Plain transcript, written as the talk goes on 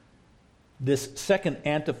This second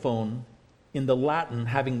antiphon in the Latin,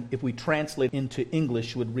 if we translate into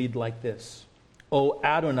English, would read like this. O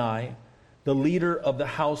Adonai, the leader of the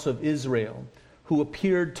house of Israel, who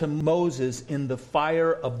appeared to Moses in the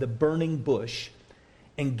fire of the burning bush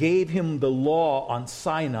and gave him the law on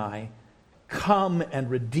Sinai, come and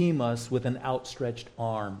redeem us with an outstretched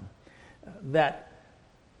arm. That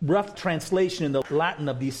rough translation in the Latin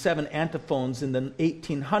of these 7 antiphons in the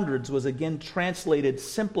 1800s was again translated,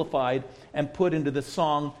 simplified, and put into the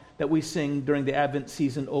song that we sing during the Advent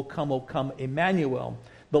season, O come, Emmanuel.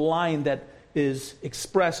 The line that is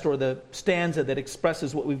expressed, or the stanza that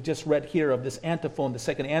expresses what we've just read here of this antiphon, the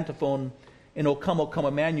second antiphon in O come,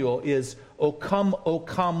 Emmanuel, is O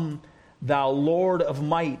come, thou Lord of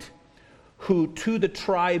might, who to the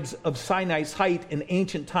tribes of Sinai's height in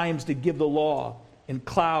ancient times did give the law in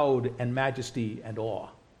cloud and majesty and awe.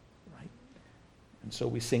 Right? And so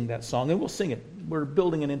we sing that song, and we'll sing it. We're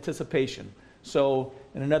building in anticipation. So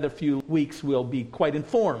in another few weeks, we'll be quite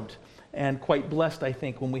informed and quite blessed, I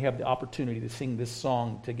think, when we have the opportunity to sing this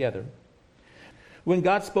song together. When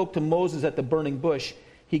God spoke to Moses at the burning bush,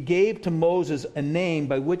 he gave to Moses a name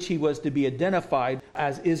by which he was to be identified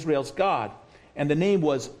as Israel's God. And the name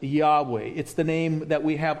was Yahweh. It's the name that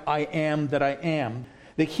we have, I am that I am.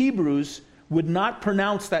 The Hebrews would not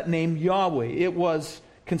pronounce that name Yahweh. It was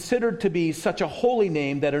considered to be such a holy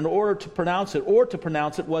name that in order to pronounce it,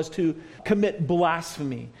 was to commit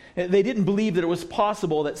blasphemy. They didn't believe that it was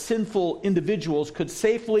possible that sinful individuals could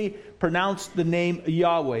safely pronounce the name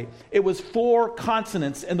Yahweh. It was 4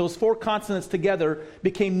 consonants, and those 4 consonants together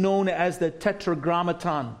became known as the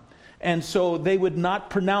Tetragrammaton. And so they would not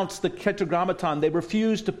pronounce the Tetragrammaton. They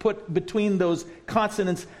refused to put between those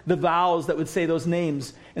consonants the vowels that would say those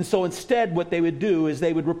names. And so instead what they would do is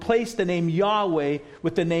they would replace the name Yahweh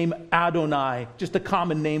with the name Adonai, just a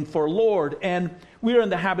common name for Lord. And we are in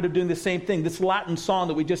the habit of doing the same thing. This Latin song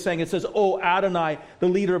that we just sang, it says, O Adonai, the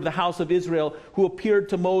leader of the house of Israel, who appeared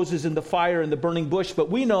to Moses in the fire in the burning bush. But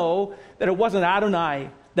we know that it wasn't Adonai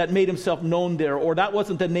that made himself known there, or that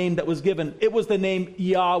wasn't the name that was given. It was the name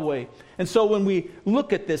Yahweh. And so when we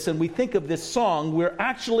look at this and we think of this song, we're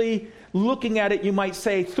actually looking at it, you might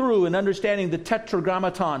say, through and understanding the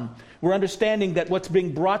Tetragrammaton. We're understanding that what's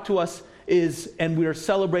being brought to us is, and we are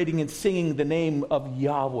celebrating and singing the name of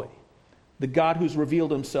Yahweh, the God who's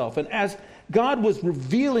revealed himself. And as God was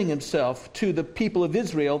revealing himself to the people of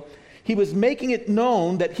Israel, he was making it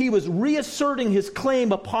known that he was reasserting his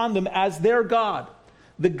claim upon them as their God,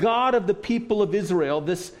 the God of the people of Israel,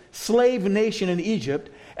 this slave nation in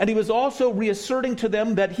Egypt. And he was also reasserting to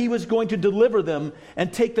them that he was going to deliver them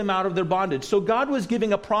and take them out of their bondage. So God was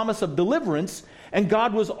giving a promise of deliverance, and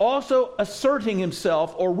God was also asserting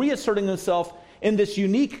himself or reasserting himself in this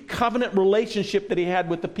unique covenant relationship that he had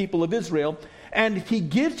with the people of Israel. And he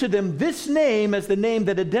gives to them this name as the name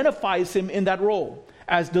that identifies him in that role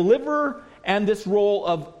as deliverer, and this role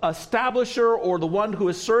of establisher, or the one who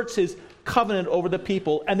asserts his covenant over the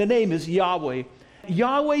people. And the name is Yahweh.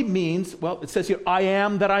 Yahweh means, well, it says here, I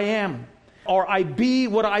am that I am, or I be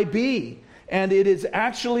what I be. And it is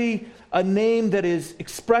actually a name that is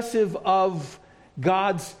expressive of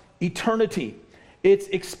God's eternity. It's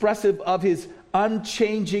expressive of his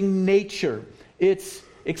unchanging nature. It's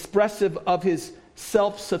expressive of his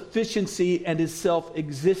self-sufficiency and his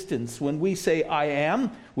self-existence. When we say I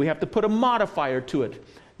am, we have to put a modifier to it.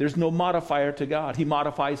 There's no modifier to God. He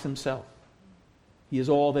modifies himself. He is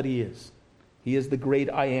all that he is. He is the great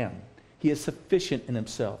I am. He is sufficient in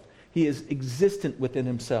himself. He is existent within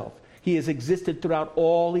himself. He has existed throughout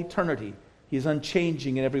all eternity. He is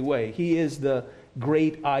unchanging in every way. He is the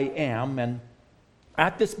great I am. And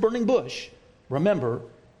at this burning bush, remember,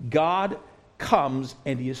 God comes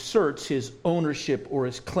and he asserts his ownership or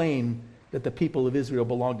his claim that the people of Israel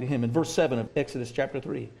belong to him. In verse 7 of Exodus chapter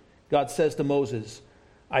 3, God says to Moses,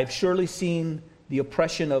 I have surely seen the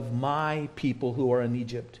oppression of my people who are in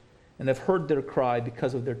Egypt, and have heard their cry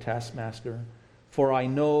because of their taskmaster, for I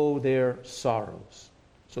know their sorrows.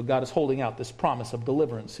 So God is holding out this promise of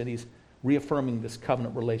deliverance, and he's reaffirming this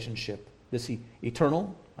covenant relationship, this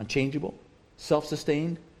eternal, unchangeable,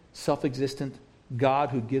 self-sustained, self-existent God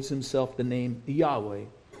who gives himself the name Yahweh,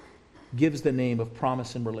 gives the name of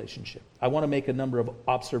promise and relationship. I want to make a number of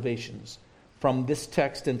observations from this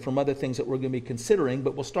text and from other things that we're going to be considering,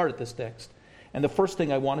 but we'll start at this text. And the first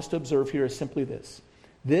thing I want us to observe here is simply this.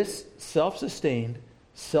 This self-sustained,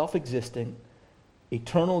 self-existing,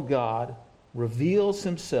 eternal God reveals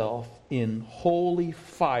himself in holy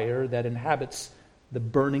fire that inhabits the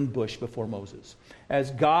burning bush before Moses.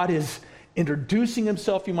 As God is introducing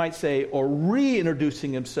himself, you might say, or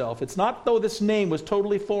reintroducing himself. It's not though this name was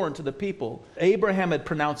totally foreign to the people. Abraham had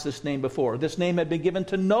pronounced this name before. This name had been given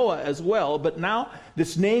to Noah as well, but now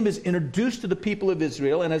this name is introduced to the people of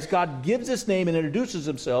Israel, and as God gives this name and introduces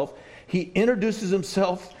himself, he introduces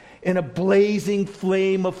himself in a blazing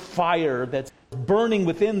flame of fire that's burning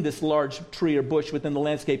within this large tree or bush within the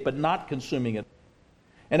landscape, but not consuming it.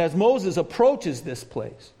 And as Moses approaches this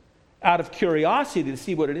place, out of curiosity to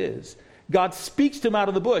see what it is, God speaks to him out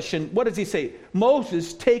of the bush. And what does he say?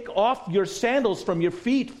 Moses, take off your sandals from your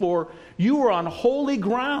feet, for you are on holy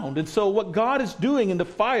ground. And so what God is doing in the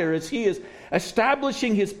fire is he is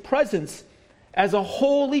establishing his presence as a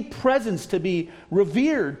holy presence to be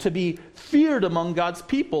revered, to be feared among God's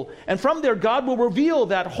people. And from there, God will reveal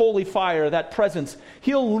that holy fire, that presence.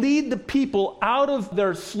 He'll lead the people out of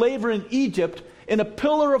their slavery in Egypt in a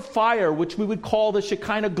pillar of fire, which we would call the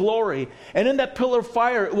Shekinah glory. And in that pillar of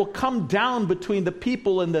fire, it will come down between the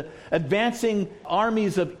people and the advancing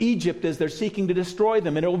armies of Egypt as they're seeking to destroy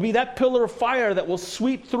them. And it will be that pillar of fire that will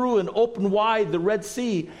sweep through and open wide the Red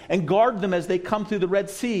Sea and guard them as they come through the Red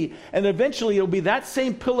Sea. And eventually, it will be that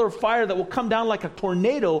same pillar of fire that will come down like a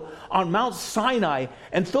tornado on Mount Sinai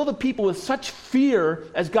and fill the people with such fear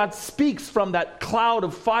as God speaks from that cloud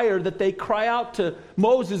of fire that they cry out to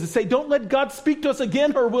Moses and say, "Don't let God speak to us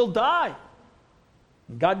again or we'll die."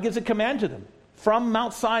 And God gives a command to them from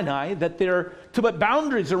Mount Sinai that they're to put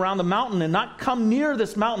boundaries around the mountain and not come near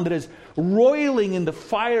this mountain that is roiling in the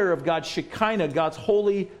fire of God's Shekinah, God's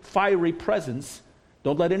holy fiery presence.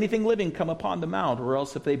 Don't let anything living come upon the mount, or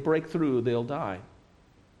else if they break through, they'll die.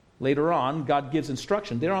 Later on, God gives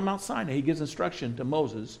instruction. There on Mount Sinai, he gives instruction to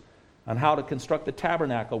Moses on how to construct the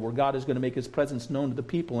tabernacle where God is going to make his presence known to the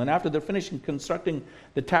people. And after they're finished constructing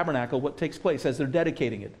the tabernacle, what takes place as they're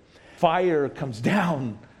dedicating it? Fire comes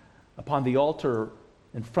down upon the altar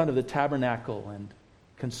in front of the tabernacle and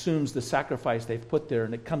consumes the sacrifice they've put there.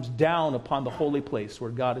 And it comes down upon the holy place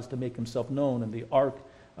where God is to make himself known, and the Ark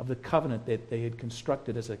of the Covenant that they had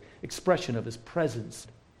constructed as an expression of his presence.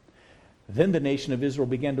 Then the nation of Israel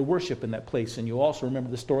began to worship in that place. And you also remember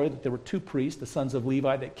the story that there were two priests, the sons of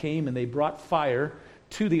Levi, that came and they brought fire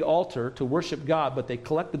to the altar to worship God, but they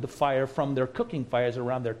collected the fire from their cooking fires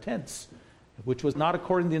around their tents, which was not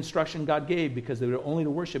according to the instruction God gave, because they were only to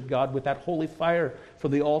worship God with that holy fire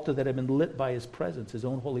from the altar that had been lit by his presence, his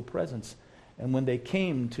own holy presence. And when they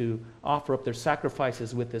came to offer up their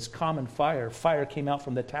sacrifices with this common fire, fire came out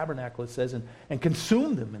from the tabernacle, it says, and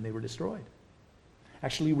consumed them, and they were destroyed.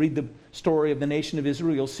 Actually, read the story of the nation of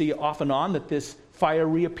Israel, you'll see off and on that this fire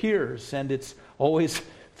reappears, and it's always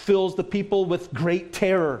fills the people with great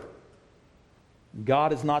terror.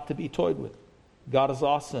 God is not to be toyed with. God is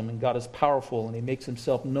awesome, and God is powerful, and he makes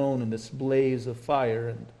himself known in this blaze of fire.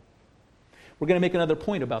 And we're going to make another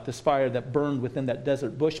point about this fire that burned within that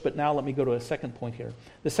desert bush, but now let me go to a second point here.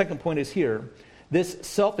 The second point is here. This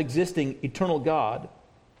self-existing eternal God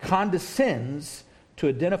condescends to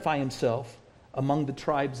identify himself among the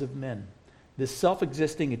tribes of men. This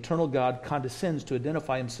self-existing eternal God condescends to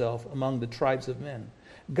identify himself among the tribes of men.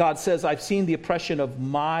 God says, "I've seen the oppression of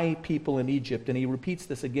my people in Egypt," and he repeats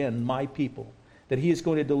this again, my people, that he is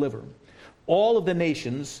going to deliver. All of the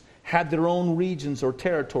nations had their own regions or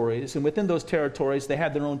territories, and within those territories they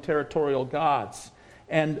had their own territorial gods.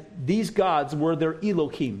 And these gods were their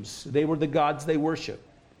Elohims. They were the gods they worship.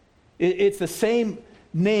 It's the same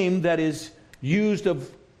name that is used of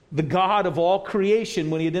the God of all creation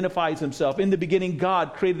when he identifies himself. In the beginning,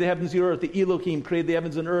 God created the heavens and the earth. The Elohim created the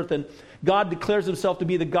heavens and earth. And God declares himself to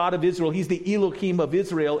be the God of Israel. He's the Elohim of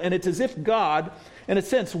Israel. And it's as if God, in a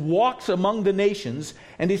sense, walks among the nations,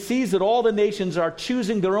 and he sees that all the nations are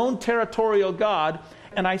choosing their own territorial God.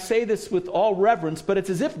 And I say this with all reverence, but it's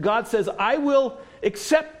as if God says, I will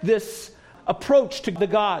accept this approach to the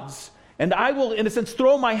gods. And I will, in a sense,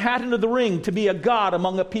 throw my hat into the ring to be a God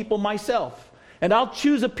among a people myself. And I'll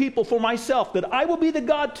choose a people for myself that I will be the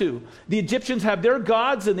God to. The Egyptians have their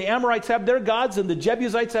gods, and the Amorites have their gods, and the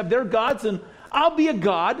Jebusites have their gods, and I'll be a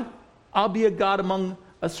God. I'll be a God among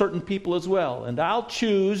a certain people as well. And I'll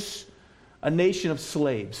choose a nation of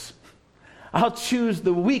slaves. I'll choose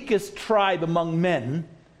the weakest tribe among men,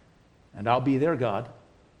 and I'll be their God.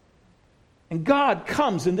 And God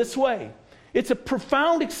comes in this way. It's a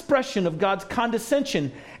profound expression of God's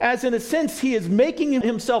condescension, as in a sense he is making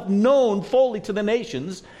himself known fully to the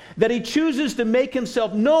nations, that he chooses to make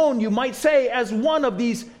himself known, you might say, as one of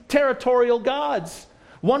these territorial gods.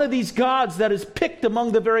 One of these gods that is picked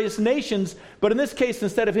among the various nations, but in this case,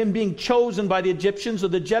 instead of him being chosen by the Egyptians or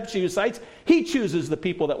the Jebusites, he chooses the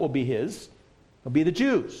people that will be his. They'll be the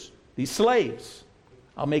Jews, these slaves.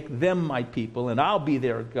 I'll make them my people, and I'll be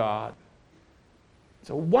their God. It's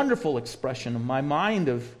a wonderful expression in my mind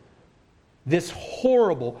of this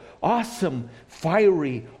horrible, awesome,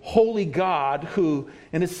 fiery, holy God who,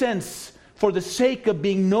 in a sense, for the sake of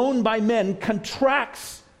being known by men,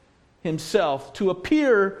 contracts himself to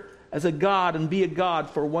appear as a God and be a God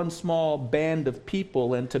for one small band of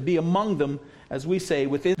people, and to be among them, as we say,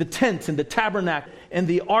 within the tent and the tabernacle and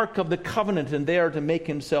the ark of the covenant, and there to make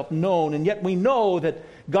himself known. And yet we know that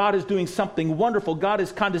God is doing something wonderful. God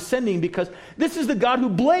is condescending because this is the God who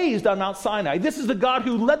blazed on Mount Sinai. This is the God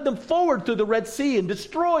who led them forward through the Red Sea and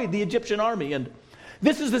destroyed the Egyptian army. And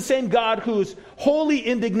this is the same God whose holy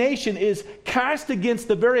indignation is cast against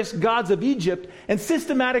the various gods of Egypt and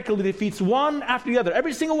systematically defeats one after the other.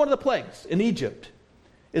 Every single one of the plagues in Egypt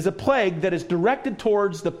is a plague that is directed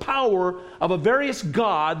towards the power of a various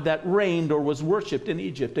god that reigned or was worshipped in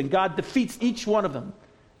Egypt. And God defeats each one of them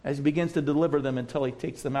as he begins to deliver them until he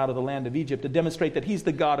takes them out of the land of Egypt to demonstrate that he's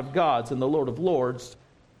the God of gods and the Lord of lords.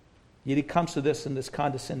 Yet he comes to this in this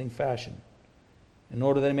condescending fashion in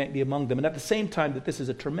order that he might be among them. And at the same time that this is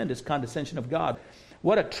a tremendous condescension of God,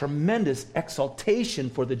 what a tremendous exaltation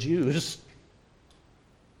for the Jews.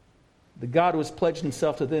 The God who has pledged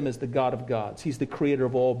himself to them is the God of gods. He's the creator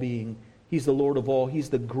of all being. He's the Lord of all. He's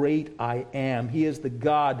the great I am. He is the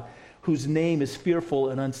God whose name is fearful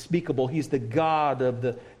and unspeakable. He's the God of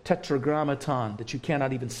the tetragrammaton that you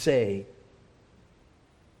cannot even say,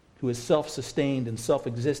 who is self-sustained and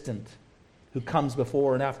self-existent, who comes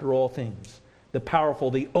before and after all things. The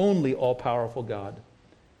powerful, the only all-powerful God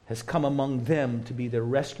has come among them to be their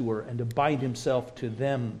rescuer and to bind himself to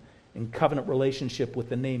them in covenant relationship with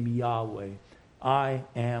the name Yahweh. I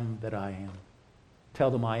am that I am. Tell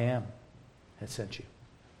them I am has sent you.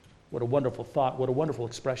 What a wonderful thought. What a wonderful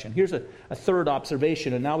expression. Here's a third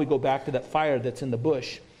observation, and now we go back to that fire that's in the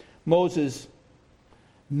bush. Moses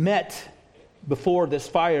met before this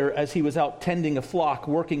fire as he was out tending a flock,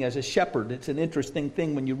 working as a shepherd. It's an interesting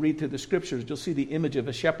thing when you read through the scriptures. You'll see the image of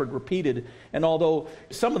a shepherd repeated. And although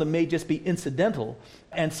some of them may just be incidental,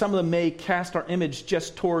 and some of them may cast our image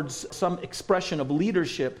just towards some expression of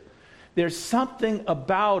leadership, there's something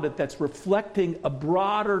about it that's reflecting a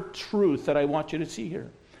broader truth that I want you to see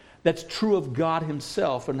here. That's true of God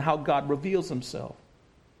himself and how God reveals himself.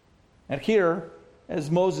 And here,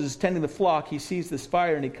 as Moses is tending the flock, he sees this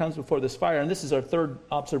fire and he comes before this fire. And this is our third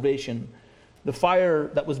observation. The fire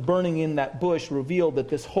that was burning in that bush revealed that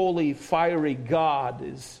this holy, fiery God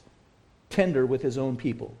is tender with his own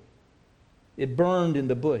people. It burned in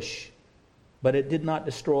the bush, but it did not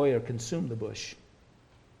destroy or consume the bush.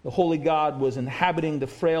 The holy God was inhabiting the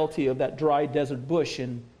frailty of that dry desert bush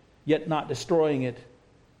and yet not destroying it,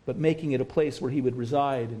 but making it a place where he would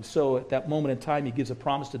reside. And so at that moment in time, he gives a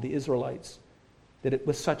promise to the Israelites that it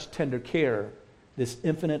with such tender care, this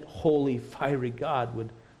infinite, holy, fiery God would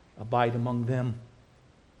abide among them,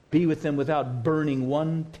 be with them without burning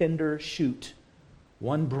one tender shoot,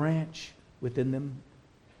 one branch within them.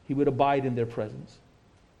 He would abide in their presence.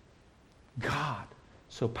 God,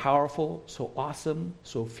 so powerful, so awesome,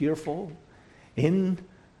 so fearful, in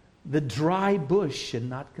the dry bush and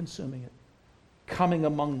not consuming it, coming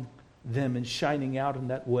among them and shining out in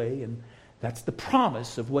that way. And that's the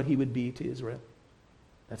promise of what he would be to Israel.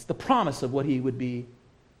 That's the promise of what he would be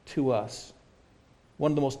to us.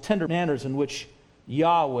 One of the most tender manners in which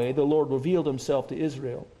Yahweh, the Lord, revealed himself to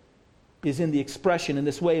Israel is in the expression, in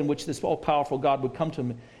this way in which this all-powerful God would come to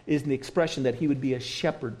him, is in the expression that he would be a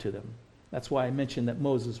shepherd to them. That's why I mentioned that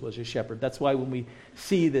Moses was a shepherd. That's why when we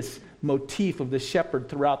see this motif of the shepherd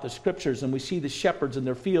throughout the scriptures, and we see the shepherds in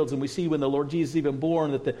their fields, and we see when the Lord Jesus even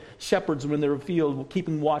born, that the shepherds were in their field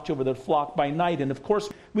keeping watch over their flock by night. And of course,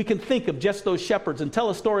 we can think of just those shepherds and tell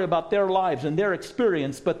a story about their lives and their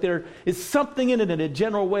experience, but there is something in it in a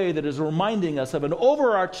general way that is reminding us of an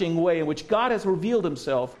overarching way in which God has revealed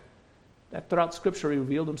himself, that throughout Scripture he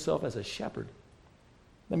revealed himself as a shepherd.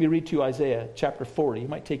 Let me read to you Isaiah chapter 40. You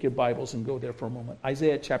might take your Bibles and go there for a moment.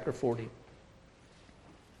 Isaiah chapter 40.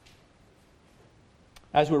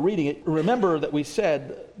 As we're reading it, remember that we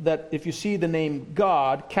said that if you see the name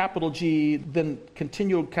God, capital G, then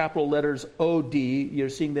continual capital letters O-D, you're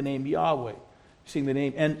seeing the name Yahweh. You're seeing the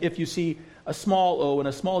name. And if you see a small O and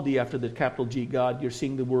a small D after the capital G, God, you're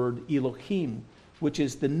seeing the word Elohim, which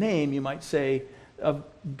is the name, you might say, of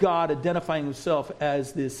God identifying himself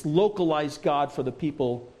as this localized God for the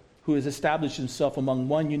people who has established himself among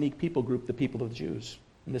one unique people group, the people of the Jews,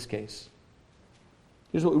 in this case.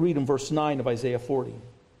 Here's what we read in verse 9 of Isaiah 40.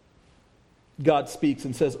 God speaks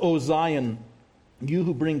and says, O Zion, you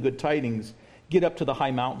who bring good tidings, get up to the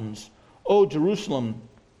high mountains. O Jerusalem,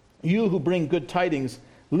 you who bring good tidings,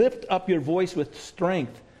 lift up your voice with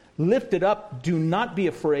strength. Lift it up, do not be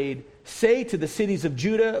afraid. Say to the cities of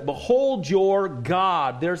Judah, behold your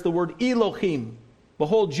God. There's the word Elohim.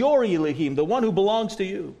 Behold your Elohim, the one who belongs to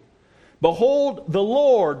you. Behold the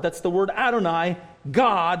Lord, that's the word Adonai,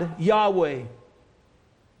 God, Yahweh.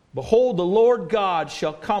 Behold, the Lord God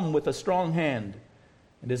shall come with a strong hand,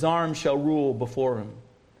 and his arm shall rule before him.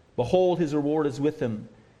 Behold, his reward is with him,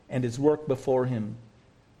 and his work before him.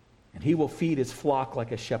 And he will feed his flock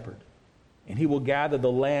like a shepherd, and he will gather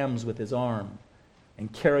the lambs with his arm,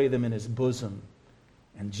 and carry them in his bosom,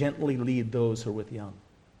 and gently lead those who are with young.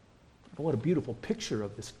 What a beautiful picture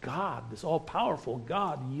of this God, this all-powerful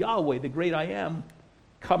God, Yahweh, the great I am,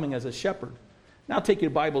 coming as a shepherd. Now take your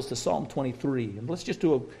Bibles to Psalm 23, and let's just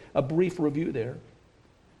do a brief review there.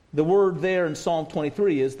 The word there in Psalm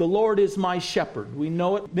 23 is, the Lord is my shepherd. We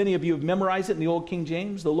know it. Many of you have memorized it in the Old King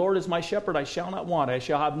James. The Lord is my shepherd, I shall not want. I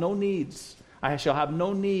shall have no needs. I shall have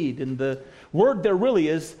no need. And the word there really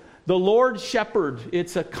is the Lord shepherd.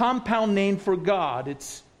 It's a compound name for God.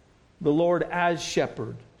 It's the Lord as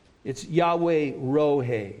shepherd. It's Yahweh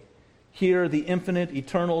Rohe. Here, the infinite,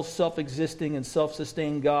 eternal, self-existing, and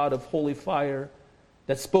self-sustained God of holy fire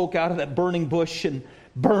that spoke out of that burning bush and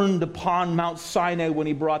burned upon Mount Sinai when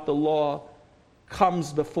he brought the law,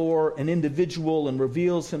 comes before an individual and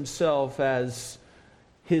reveals himself as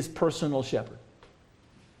his personal shepherd.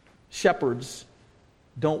 Shepherds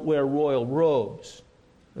don't wear royal robes.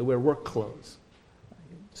 They wear work clothes.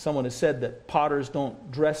 Someone has said that potters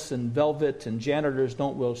don't dress in velvet, and janitors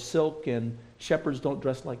don't wear silk, and shepherds don't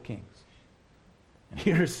dress like kings. And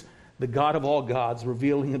here's the God of all gods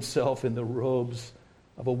revealing himself in the robes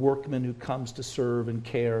of a workman who comes to serve and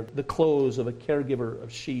care, the clothes of a caregiver of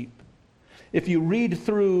sheep. If you read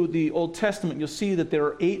through the Old Testament, you'll see that there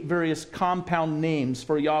are 8 various compound names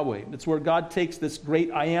for Yahweh. It's where God takes this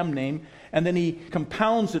great I am name, and then he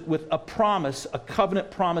compounds it with a promise, a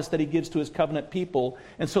covenant promise that he gives to his covenant people.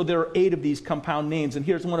 And so there are 8 of these compound names, and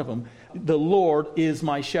here's one of them. The Lord is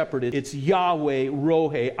my shepherd. It's Yahweh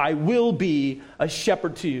Rohe. I will be a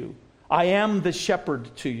shepherd to you. I am the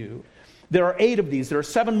shepherd to you. There are 8 of these. There are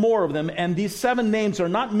 7 more of them, and these 7 names are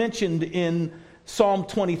not mentioned in Psalm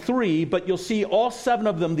 23, but you'll see all 7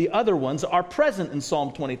 of them, the other ones, are present in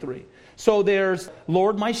Psalm 23. So there's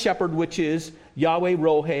Lord my shepherd, which is Yahweh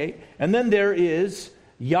Rohe, and then there is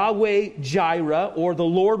Yahweh Jireh, or the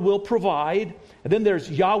Lord will provide, and then there's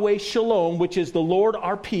Yahweh Shalom, which is the Lord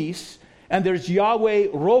our peace, and there's Yahweh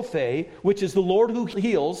Rophe, which is the Lord who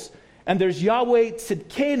heals, and there's Yahweh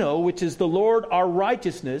Tzidkenu, which is the Lord our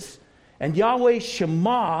righteousness, and Yahweh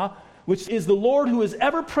Shema, which is the Lord who is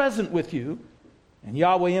ever present with you, and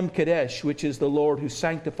Yahweh Kadesh, which is the Lord who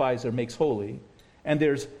sanctifies or makes holy. And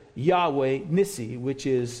there's Yahweh Nissi, which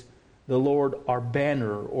is the Lord our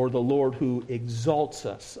banner, or the Lord who exalts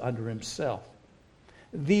us under himself.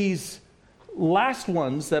 These last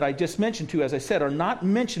ones that I just mentioned to, as I said, are not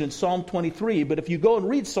mentioned in Psalm 23, but if you go and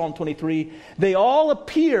read Psalm 23, they all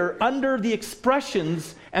appear under the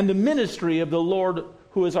expressions and the ministry of the Lord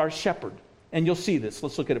who is our shepherd. And you'll see this.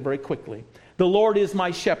 Let's look at it very quickly. The Lord is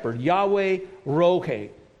my shepherd. Yahweh Rohe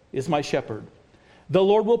is my shepherd. The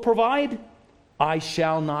Lord will provide. I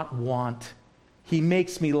shall not want. He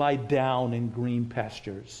makes me lie down in green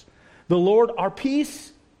pastures. The Lord our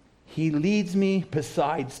peace. He leads me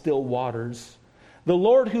beside still waters. The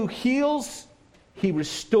Lord who heals. He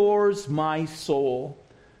restores my soul.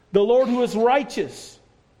 The Lord who is righteous.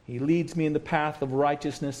 He leads me in the path of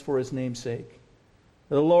righteousness for his name's sake.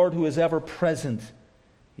 The Lord who is ever present.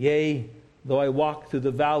 Yea, though I walk through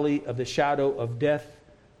the valley of the shadow of death,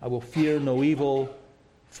 I will fear no evil,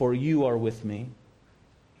 for you are with me.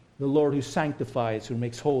 The Lord who sanctifies, who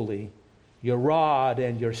makes holy. Your rod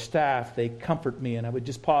and your staff, they comfort me. And I would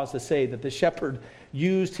just pause to say that the shepherd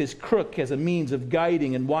used his crook as a means of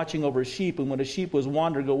guiding and watching over sheep. And when a sheep was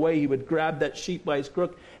wandering away, he would grab that sheep by his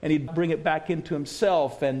crook and he'd bring it back into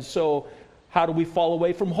himself. And so how do we fall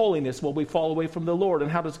away from holiness? Well, we fall away from the Lord.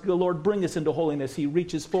 And how does the Lord bring us into holiness? He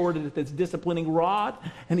reaches forward with his disciplining rod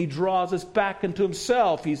and he draws us back into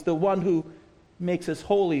himself. He's the one who makes us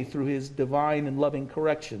holy through his divine and loving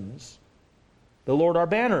corrections. The Lord our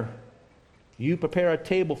banner. You prepare a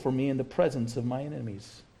table for me in the presence of my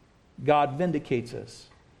enemies. God vindicates us.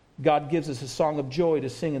 God gives us a song of joy to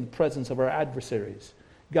sing in the presence of our adversaries.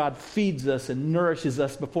 God feeds us and nourishes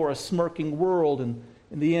us before a smirking world, and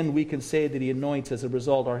in the end, we can say that he anoints, as a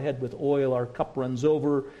result, our head with oil. Our cup runs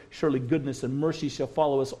over. Surely goodness and mercy shall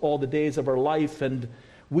follow us all the days of our life, and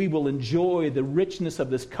we will enjoy the richness of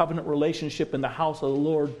this covenant relationship in the house of the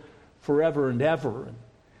Lord forever and ever.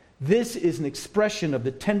 This is an expression of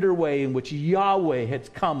the tender way in which Yahweh has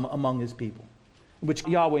come among his people, in which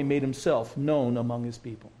Yahweh made himself known among his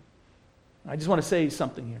people. I just want to say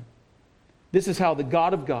something here. This is how the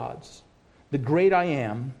God of gods, the great I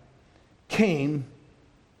Am, came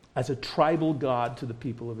as a tribal God to the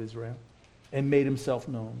people of Israel and made himself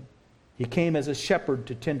known. He came as a shepherd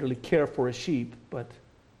to tenderly care for his sheep, but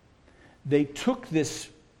they took this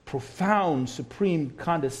profound, supreme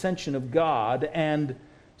condescension of God, and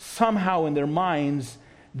somehow in their minds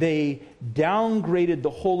they downgraded the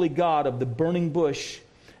holy God of the burning bush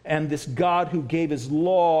and this God who gave his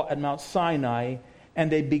law at Mount Sinai,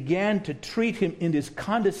 and they began to treat him in this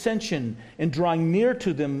condescension and drawing near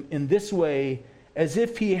to them in this way, as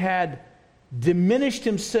if he had diminished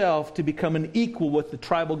himself to become an equal with the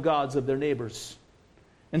tribal gods of their neighbors.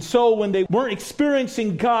 And so when they weren't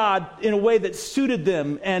experiencing God in a way that suited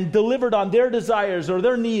them and delivered on their desires or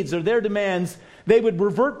their needs or their demands, they would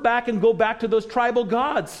revert back and go back to those tribal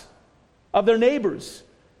gods of their neighbors.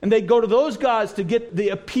 And they'd go to those gods to get the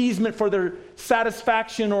appeasement for their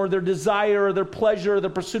satisfaction or their desire or their pleasure or their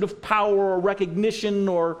pursuit of power or recognition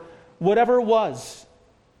or whatever it was.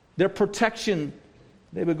 Their protection,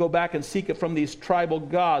 they would go back and seek it from these tribal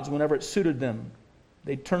gods whenever it suited them.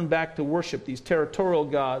 They'd turn back to worship these territorial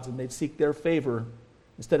gods, and they'd seek their favor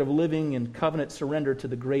instead of living in covenant surrender to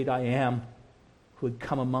the great I Am who had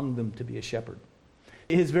come among them to be a shepherd.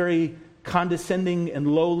 His very condescending and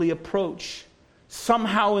lowly approach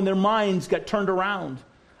somehow in their minds got turned around.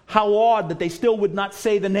 How odd that they still would not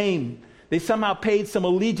say the name. They somehow paid some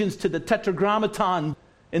allegiance to the tetragrammaton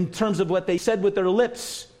in terms of what they said with their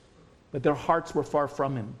lips, but their hearts were far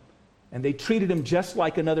from him. And they treated him just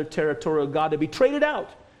like another territorial god to be traded out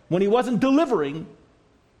when he wasn't delivering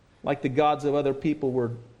like the gods of other people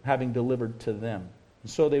were having delivered to them.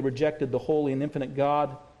 And so they rejected the holy and infinite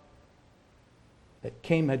God that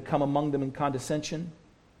had come among them in condescension.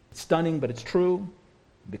 It's stunning, but it's true.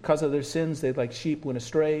 Because of their sins, they like sheep went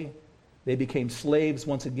astray. They became slaves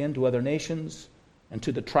once again to other nations and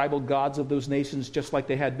to the tribal gods of those nations, just like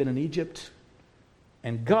they had been in Egypt.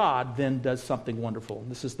 And God then does something wonderful.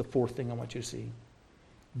 This is the fourth thing I want you to see.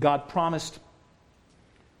 God promised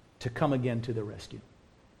to come again to their rescue.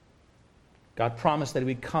 God promised that he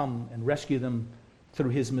would come and rescue them through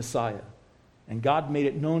his Messiah. And God made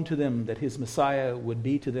it known to them that his Messiah would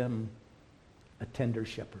be to them a tender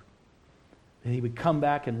shepherd. And he would come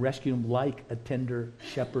back and rescue them like a tender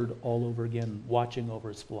shepherd all over again, watching over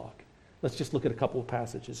his flock. Let's just look at a couple of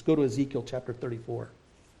passages. Go to Ezekiel chapter 34.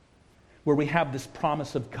 Where we have this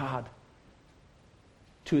promise of God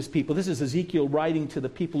to his people. This is Ezekiel writing to the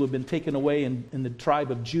people who have been taken away in the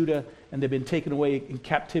tribe of Judah, and they've been taken away in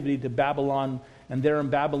captivity to Babylon. And there in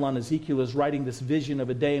Babylon, Ezekiel is writing this vision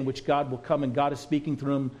of a day in which God will come, and God is speaking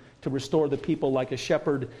through him to restore the people like a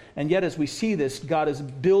shepherd. And yet as we see this, God is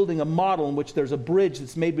building a model in which there's a bridge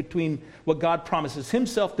that's made between what God promises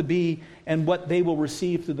himself to be and what they will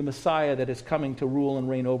receive through the Messiah that is coming to rule and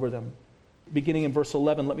reign over them. Beginning in verse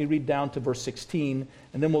 11, let me read down to verse 16,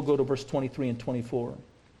 and then we'll go to verse 23 and 24.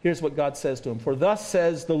 Here's what God says to him. For thus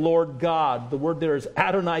says the Lord God. The word there is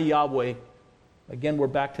Adonai Yahweh. Again, we're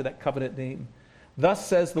back to that covenant name. Thus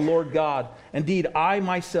says the Lord God, indeed, I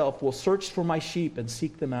myself will search for my sheep and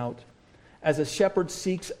seek them out. As a shepherd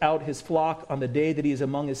seeks out his flock on the day that he is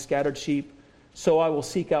among his scattered sheep, so I will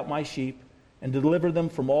seek out my sheep and deliver them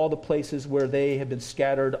from all the places where they have been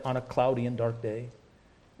scattered on a cloudy and dark day.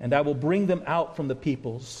 And I will bring them out from the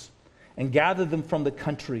peoples and gather them from the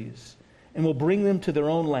countries and will bring them to their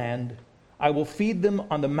own land. I will feed them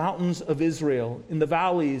on the mountains of Israel, in the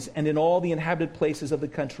valleys, and in all the inhabited places of the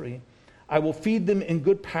country. I will feed them in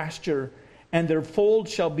good pasture, and their fold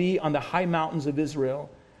shall be on the high mountains of Israel.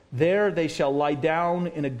 There they shall lie down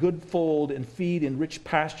in a good fold and feed in rich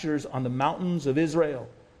pastures on the mountains of Israel.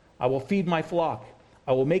 I will feed my flock.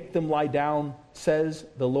 I will make them lie down, says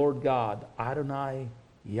the Lord God, Adonai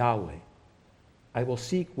Yahweh. I will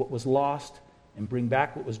seek what was lost and bring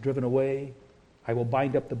back what was driven away. I will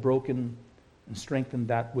bind up the broken and strengthen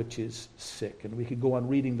that which is sick. And we could go on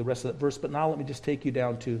reading the rest of that verse, but now let me just take you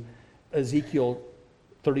down to Ezekiel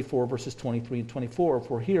 34, verses 23 and 24.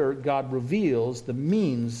 For here God reveals the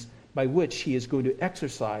means by which he is going to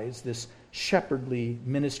exercise this shepherdly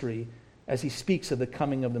ministry as he speaks of the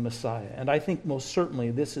coming of the Messiah. And I think most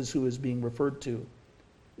certainly this is who is being referred to,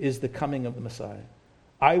 is the coming of the Messiah.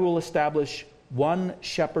 I will establish one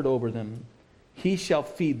shepherd over them. He shall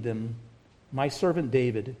feed them, my servant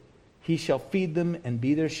David. He shall feed them and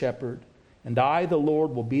be their shepherd. And I, the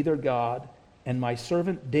Lord, will be their God, and my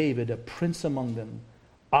servant David, a prince among them.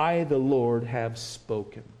 I, the Lord, have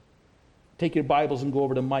spoken. Take your Bibles and go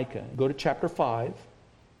over to Micah. Go to chapter 5.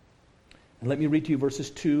 And let me read to you verses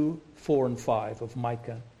 2, 4, and 5 of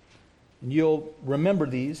Micah. And you'll remember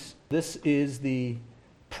these. This is the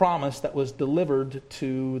promise that was delivered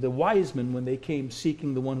to the wise men when they came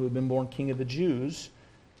seeking the one who had been born King of the Jews.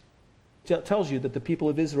 It tells you that the people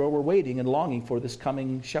of Israel were waiting and longing for this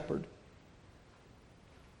coming shepherd.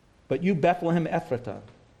 But you, Bethlehem Ephratah,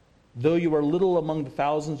 though you are little among the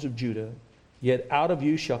thousands of Judah, yet out of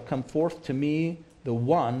you shall come forth to me the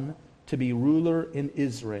one to be ruler in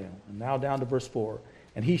Israel. And now down to verse 4.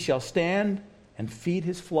 And he shall stand and feed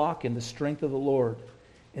his flock in the strength of the Lord,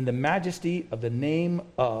 in the majesty of the name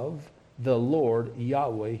of the Lord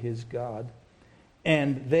Yahweh his God.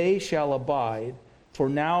 And they shall abide, for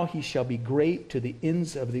now he shall be great to the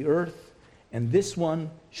ends of the earth, and this one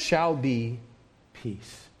shall be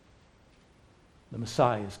peace. The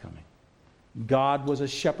Messiah is coming. God was a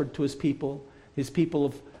shepherd to his people. His people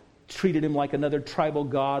have treated him like another tribal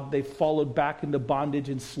god. They followed back into bondage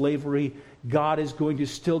and slavery. God is going to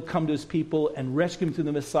still come to his people and rescue them through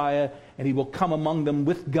the Messiah, and he will come among them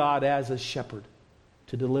with God as a shepherd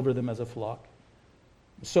to deliver them as a flock.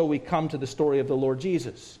 So we come to the story of the Lord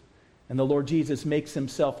Jesus, and the Lord Jesus makes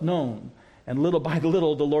himself known. And little by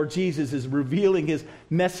little, the Lord Jesus is revealing his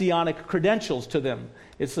messianic credentials to them.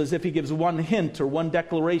 It's as if he gives one hint or one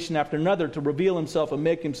declaration after another to reveal himself and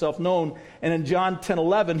make himself known. And in John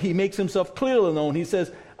 10:11, he makes himself clearly known. He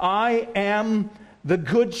says, I am the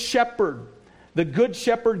good shepherd. The good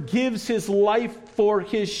shepherd gives his life for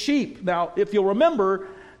his sheep. Now, if you'll remember,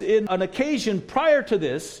 in an occasion prior to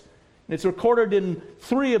this, it's recorded in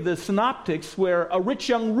 3 of the synoptics, where a rich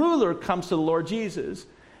young ruler comes to the Lord Jesus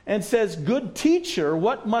and says, good teacher,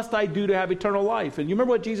 what must I do to have eternal life? And you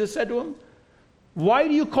remember what Jesus said to him? Why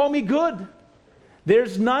do you call me good?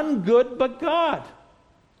 There's none good but God.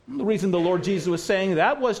 The reason the Lord Jesus was saying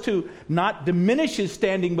that was to not diminish his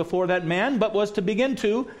standing before that man, but was to begin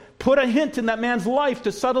to put a hint in that man's life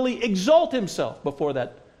to subtly exalt himself before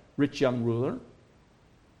that rich young ruler.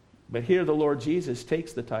 But here the Lord Jesus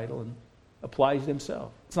takes the title and applies it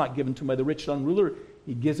himself. It's not given to him by the rich young ruler.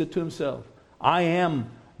 He gives it to himself. I am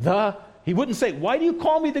he wouldn't say, why do you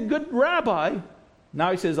call me the good rabbi? Now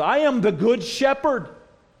he says, I am the good shepherd.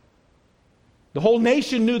 The whole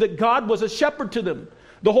nation knew that God was a shepherd to them.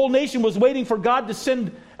 The whole nation was waiting for God to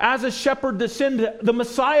send, as a shepherd, to send the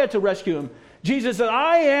Messiah to rescue him. Jesus said,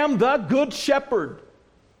 I am the good shepherd.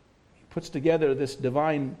 He puts together this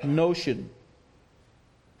divine notion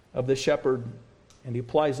of the shepherd, and he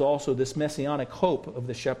applies also this messianic hope of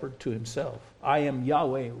the shepherd to himself. I am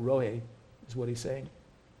Yahweh Rohe, is what he's saying.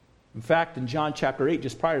 In fact, in John chapter 8,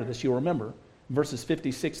 just prior to this, you'll remember, verses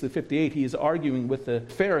 56 to 58, he is arguing with the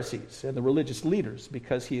Pharisees and the religious leaders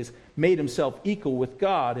because he has made himself equal with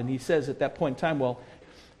God. And he says at that point in time, well,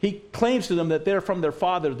 he claims to them that they're from their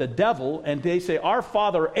father, the devil, and they say, our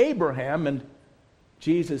father Abraham. And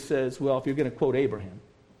Jesus says, well, if you're going to quote Abraham,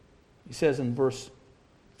 he says in verse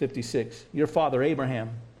 56, your father Abraham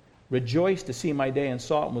rejoiced to see my day and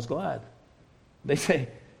saw it and was glad. They say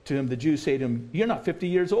to him, the Jews say to him, you're not 50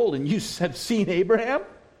 years old and you have seen Abraham?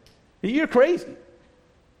 You're crazy.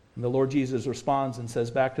 And the Lord Jesus responds and says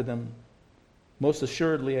back to them, most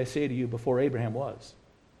assuredly I say to you, before Abraham was,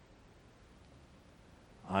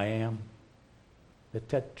 I am the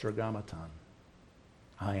Tetragrammaton.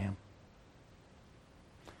 I am.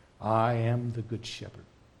 I am the good shepherd.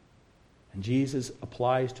 And Jesus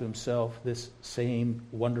applies to himself this same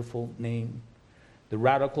wonderful name. The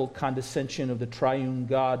radical condescension of the triune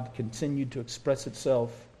God continued to express itself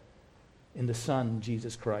in the Son,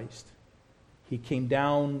 Jesus Christ. He came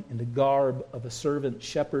down in the garb of a servant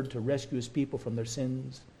shepherd to rescue his people from their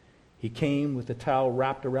sins. He came with the towel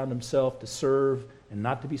wrapped around himself to serve and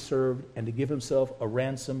not to be served, and to give himself a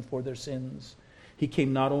ransom for their sins. He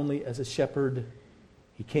came not only as a shepherd,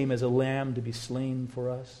 he came as a lamb to be slain for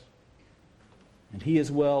us. And he as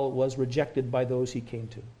well was rejected by those he came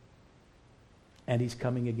to. And he's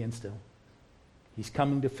coming again still. He's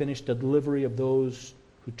coming to finish the delivery of those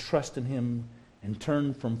who trust in him and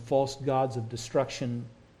turn from false gods of destruction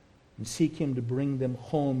and seek him to bring them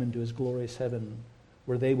home into his glorious heaven,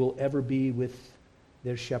 where they will ever be with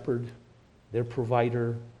their shepherd, their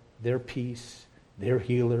provider, their peace, their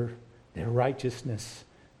healer, their righteousness,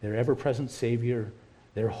 their ever-present Savior,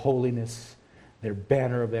 their holiness, their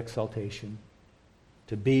banner of exaltation,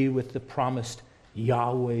 to be with the promised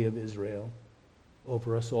Yahweh of Israel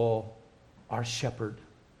over us all, our shepherd,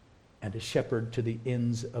 and a shepherd to the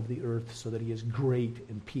ends of the earth, so that he is great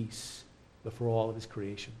in peace before all of his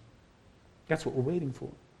creation. That's what we're waiting for.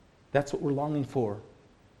 That's what we're longing for.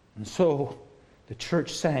 And so the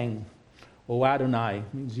church sang, O Adonai,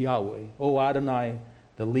 means Yahweh, O Adonai,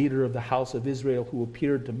 the leader of the house of Israel, who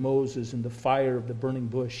appeared to Moses in the fire of the burning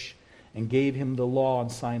bush and gave him the law on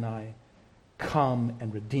Sinai. come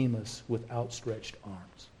and redeem us with outstretched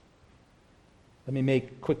arms. Let me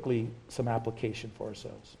make quickly some application for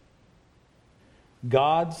ourselves.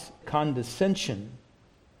 God's condescension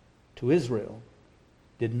to Israel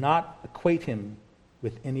did not equate him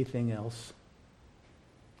with anything else.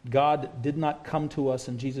 God did not come to us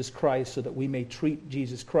in Jesus Christ so that we may treat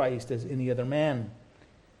Jesus Christ as any other man.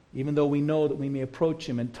 Even though we know that we may approach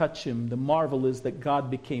him and touch him, the marvel is that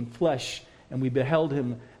God became flesh and we beheld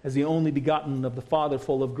him as the only begotten of the Father,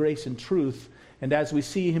 full of grace and truth. And as we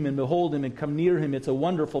see him and behold him and come near him, it's a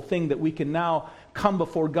wonderful thing that we can now come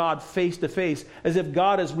before God face to face, as if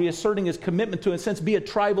God is reasserting his commitment to, in a sense, be a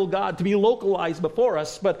tribal God, to be localized before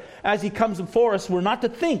us. But as he comes before us, we're not to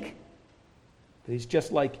think that he's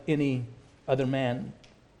just like any other man.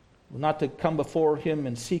 We're not to come before him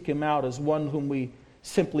and seek him out as one whom we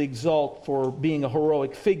simply exalt for being a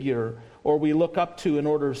heroic figure, or we look up to in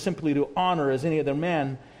order simply to honor as any other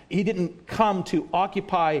man. He didn't come to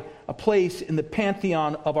occupy a place in the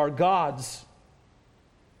pantheon of our gods.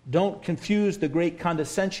 Don't confuse the great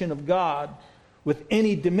condescension of God with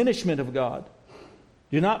any diminishment of God.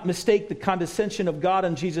 Do not mistake the condescension of God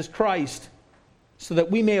in Jesus Christ so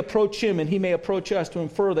that we may approach him and he may approach us, to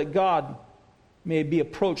infer that God may be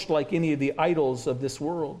approached like any of the idols of this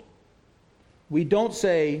world. We don't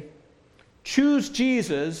say, choose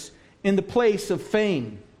Jesus in the place of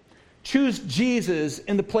fame. Choose Jesus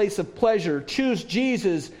in the place of pleasure. Choose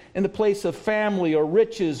Jesus in the place of family or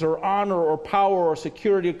riches or honor or power or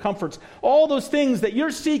security or comforts. All those things that you're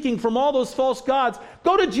seeking from all those false gods,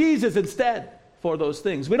 go to Jesus instead for those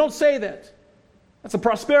things. We don't say that. That's a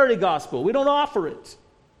prosperity gospel. We don't offer it.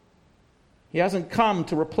 He hasn't come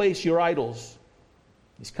to replace your idols.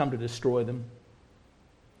 He's come to destroy them.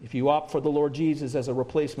 If you opt for the Lord Jesus as a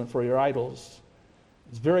replacement for your idols,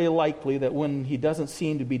 it's very likely that when he doesn't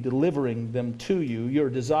seem to be delivering them to you, your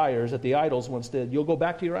desires that the idols once did, you'll go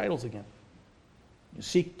back to your idols again. You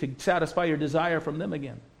seek to satisfy your desire from them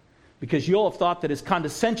again. Because you'll have thought that his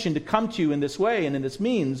condescension to come to you in this way and in this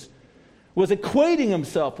means was equating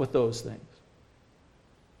himself with those things.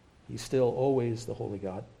 He's still always the holy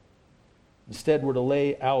God. Instead, we're to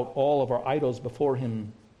lay out all of our idols before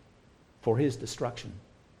him for his destruction.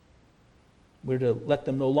 We're to let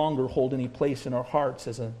them no longer hold any place in our hearts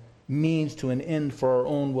as a means to an end for our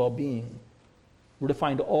own well-being. We're to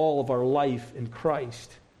find all of our life in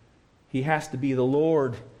Christ. He has to be the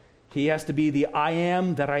Lord. He has to be the I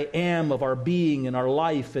am that I am of our being and our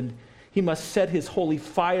life. And he must set his holy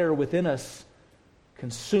fire within us,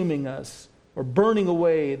 consuming us or burning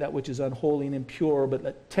away that which is unholy and impure,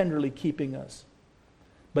 but tenderly keeping us.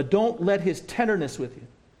 But don't let his tenderness with you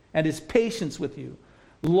and his patience with you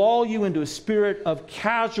lull you into a spirit of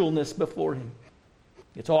casualness before him.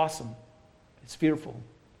 It's awesome. It's fearful.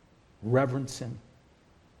 Reverence him.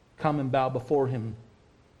 Come and bow before him.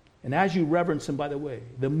 And as you reverence him, by the way,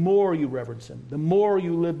 the more you reverence him, the more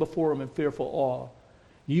you live before him in fearful awe,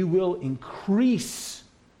 you will increase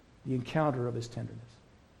the encounter of his tenderness.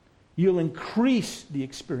 You'll increase the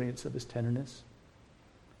experience of his tenderness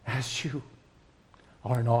as you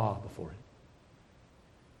are in awe before him.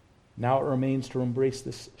 Now it remains to embrace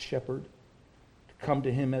this shepherd, to come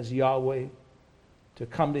to him as Yahweh, to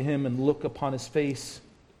come to him and look upon his face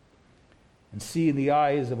and see in the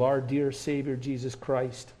eyes of our dear Savior Jesus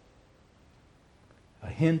Christ a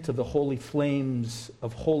hint of the holy flames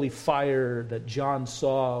of holy fire that John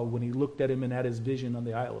saw when he looked at him and had his vision on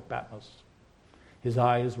the Isle of Patmos. His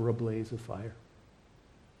eyes were a blaze of fire.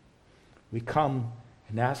 We come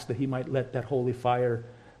and ask that he might let that holy fire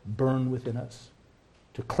burn within us,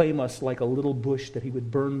 to claim us like a little bush that he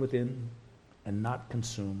would burn within and not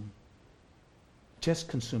consume. Just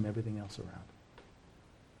consume everything else around,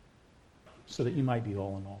 so that you might be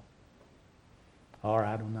all in all. Our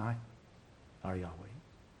Adonai, our Yahweh,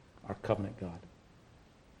 our covenant God.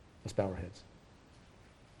 Let's bow our heads.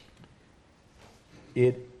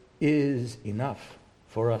 It is enough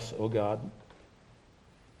for us, O God,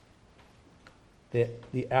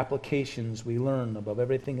 that the applications we learn above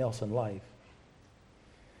everything else in life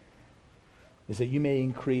is that you may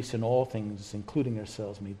increase in all things, including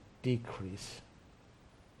ourselves, may decrease,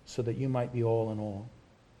 so that you might be all in all.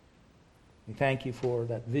 We thank you for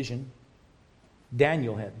that vision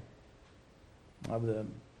Daniel had of the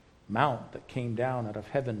mount that came down out of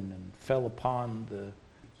heaven and fell upon the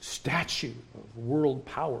statue of world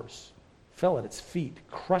powers, fell at its feet,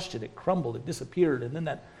 crushed it, it crumbled, it disappeared, and then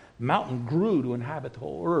that mountain grew to inhabit the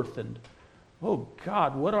whole earth. And oh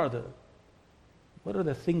God, what are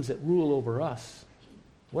the things that rule over us?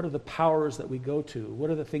 What are the powers that we go to? What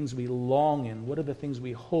are the things we long in? What are the things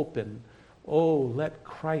we hope in? Oh, let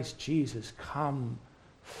Christ Jesus come,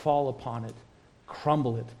 fall upon it,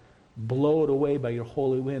 Crumble it. Blow it away by your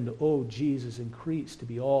holy wind. Oh, Jesus, increase to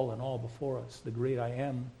be all and all before us, the great I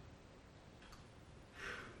am.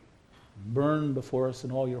 Burn before us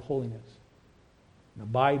in all your holiness. And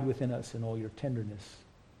abide within us in all your tenderness.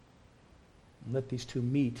 And let these two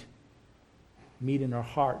meet in our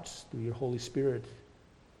hearts through your Holy Spirit,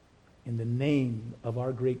 in the name of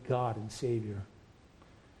our great God and Savior,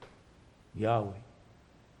 Yahweh,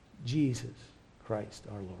 Jesus Christ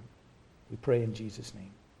our Lord. We pray in Jesus'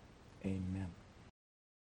 name. Amen.